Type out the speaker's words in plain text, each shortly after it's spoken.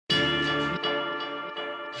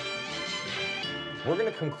We're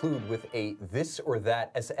going to conclude with a this or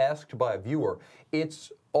that as asked by a viewer.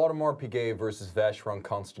 It's Audemars Piguet versus Vacheron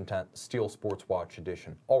Constantin Steel Sports Watch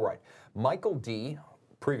Edition. All right. Michael D.,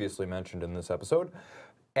 previously mentioned in this episode,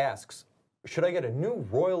 asks, should I get a new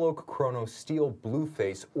Royal Oak Chrono Steel Blue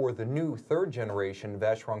Face or the new third generation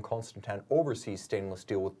Vacheron Constantin Overseas Stainless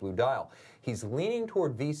Steel with blue dial? He's leaning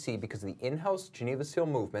toward VC because of the in-house Geneva seal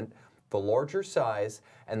movement, the larger size,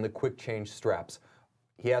 and the quick change straps.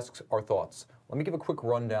 He asks our thoughts. Let me give a quick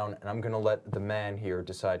rundown, and I'm going to let the man here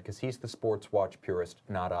decide, because he's the sports watch purist,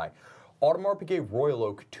 not I. Audemars Piguet Royal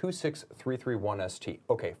Oak 26331 ST.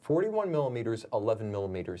 Okay, 41 millimeters, 11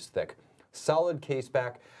 millimeters thick. Solid case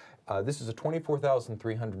back. This is a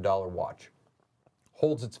 $24,300 watch.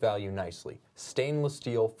 Holds its value nicely. Stainless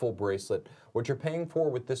steel, full bracelet. What you're paying for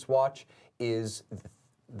with this watch is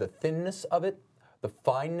the thinness of it, the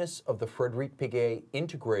fineness of the Frédéric Piguet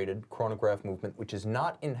integrated chronograph movement, which is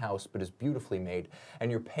not in-house but is beautifully made,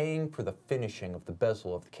 and you're paying for the finishing of the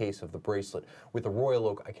bezel of the case of the bracelet. With the Royal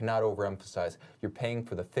Oak, I cannot overemphasize, you're paying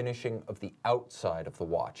for the finishing of the outside of the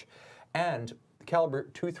watch. And the caliber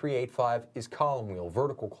 2385 is column wheel,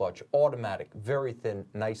 vertical clutch, automatic, very thin,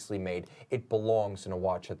 nicely made. It belongs in a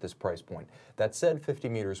watch at this price point. That said, 50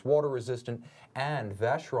 meters water resistant, and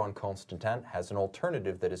Vacheron Constantin has an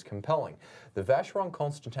alternative that is compelling. The Vacheron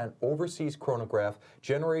Constantin Overseas Chronograph,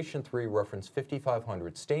 Generation 3, reference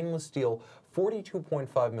 5500, stainless steel,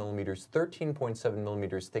 42.5 millimeters, 13.7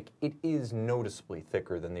 millimeters thick. It is noticeably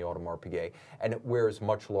thicker than the Audemars Piguet, and it wears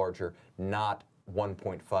much larger, not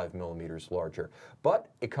 1.5 millimeters larger. But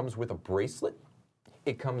it comes with a bracelet,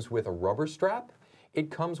 it comes with a rubber strap, it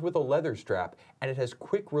comes with a leather strap, and it has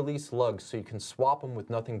quick release lugs so you can swap them with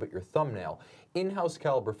nothing but your thumbnail. In-house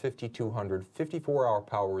caliber 5200, 54-hour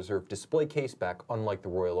power reserve, display case back, unlike the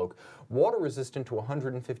Royal Oak, water resistant to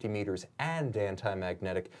 150 meters and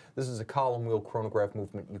anti-magnetic. This is a column wheel chronograph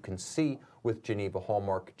movement you can see with Geneva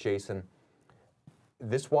hallmark. Jason,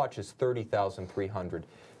 this watch is $30,300.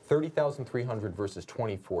 $30,300 versus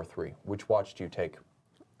 $24,300. Which watch do you take?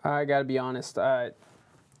 I got to be honest.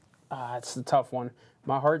 It's a tough one.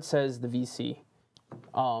 My heart says the VC.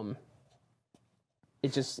 It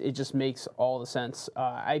just makes all the sense.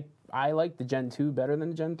 I like the Gen 2 better than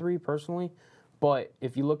the Gen 3 personally, but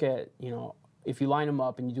if you look at, if you line them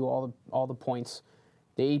up and you do all the points,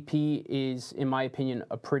 the AP is, in my opinion,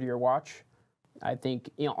 a prettier watch. I think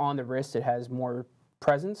on the wrist it has more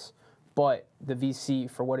presence. But the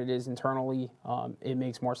VC, for what it is internally, it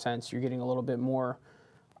makes more sense. You're getting a little bit more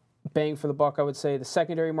bang for the buck, I would say. The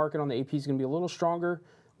secondary market on the AP is going to be a little stronger.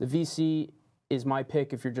 The VC is my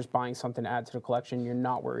pick if you're just buying something to add to the collection. You're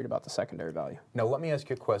not worried about the secondary value. Now, let me ask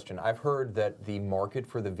you a question. I've heard that the market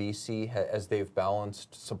for the VC, as they've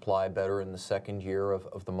balanced supply better in the second year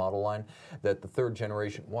of the model line, that the third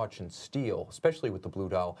generation watch in steel, especially with the blue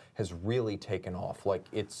dial, has really taken off. Like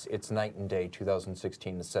it's night and day,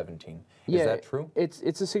 2016 to 17. Is that true?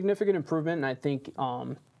 It's a significant improvement, and I think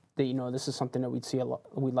that this is something that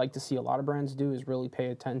we'd like to see a lot of brands do, is really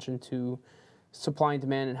pay attention to supply and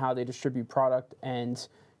demand and how they distribute product, and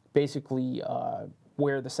basically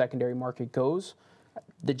where the secondary market goes.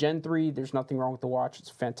 The Gen 3, there's nothing wrong with the watch.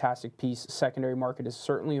 It's a fantastic piece. The secondary market has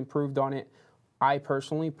certainly improved on it. I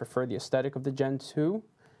personally prefer the aesthetic of the Gen 2,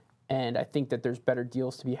 and I think that there's better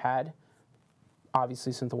deals to be had,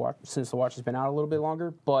 obviously since the watch has been out a little bit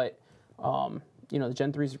longer. But the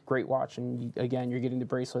Gen 3 is a great watch, and again, you're getting the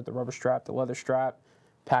bracelet, the rubber strap, the leather strap.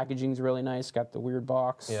 Packaging's really nice, got the weird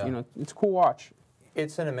box. Yeah. It's a cool watch.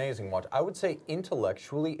 It's an amazing watch. I would say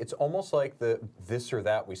intellectually, it's almost like the this or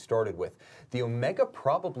that we started with. The Omega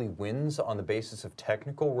probably wins on the basis of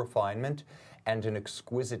technical refinement and an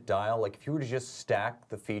exquisite dial. Like if you were to just stack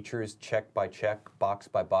the features check by check, box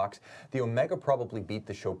by box, the Omega probably beat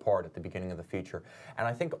the Chopard at the beginning of the feature. And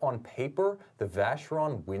I think on paper, the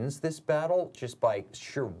Vacheron wins this battle just by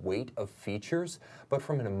sheer weight of features. But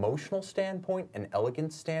from an emotional standpoint, an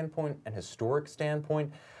elegance standpoint, an historic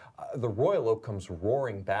standpoint, the Royal Oak comes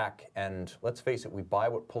roaring back, and let's face it, we buy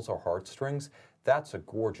what pulls our heartstrings. That's a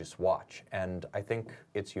gorgeous watch, and I think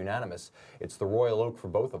it's unanimous. It's the Royal Oak for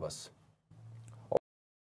both of us.